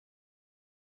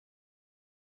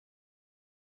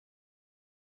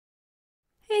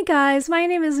Hey guys, my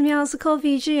name is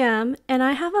MeowsicalVGM, and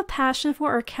I have a passion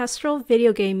for orchestral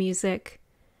video game music.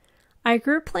 I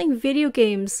grew up playing video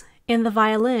games and the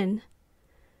violin.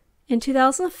 In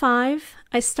 2005,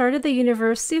 I started the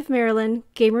University of Maryland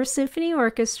Gamer Symphony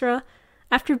Orchestra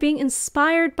after being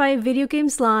inspired by Video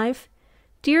Games Live,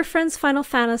 Dear Friends Final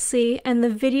Fantasy, and The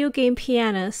Video Game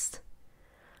Pianist.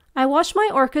 I watched my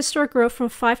orchestra grow from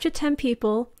 5 to 10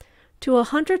 people to a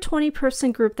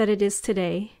 120-person group that it is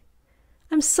today.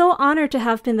 I'm so honored to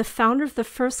have been the founder of the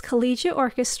first collegiate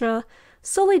orchestra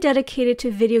solely dedicated to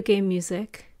video game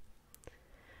music.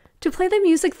 To play the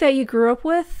music that you grew up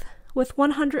with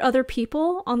 100 other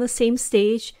people on the same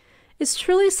stage, is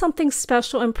truly something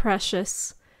special and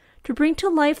precious. To bring to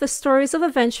life the stories of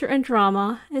adventure and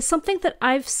drama is something that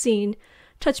I've seen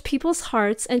touch people's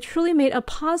hearts and truly made a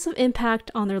positive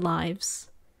impact on their lives.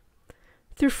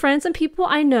 Through friends and people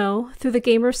I know through the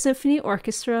Gamer Symphony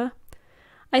Orchestra,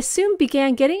 I soon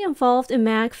began getting involved in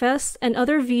MagFest and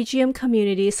other VGM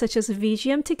communities such as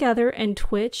vgmtogether and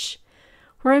Twitch,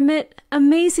 where I met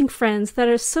amazing friends that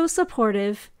are so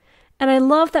supportive, and I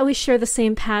love that we share the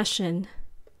same passion.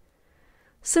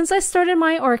 Since I started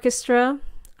my orchestra,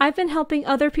 I've been helping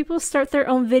other people start their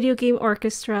own video game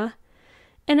orchestra,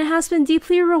 and it has been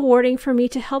deeply rewarding for me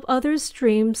to help others'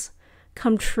 dreams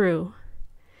come true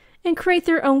and create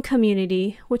their own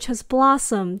community, which has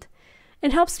blossomed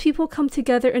and helps people come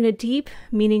together in a deep,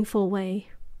 meaningful way.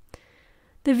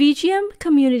 The VGM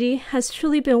community has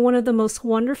truly been one of the most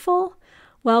wonderful,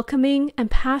 welcoming,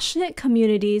 and passionate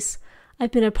communities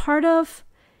I've been a part of,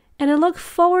 and I look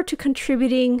forward to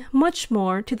contributing much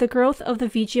more to the growth of the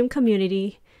VGM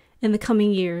community in the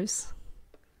coming years.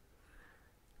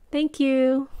 Thank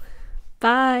you.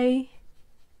 Bye.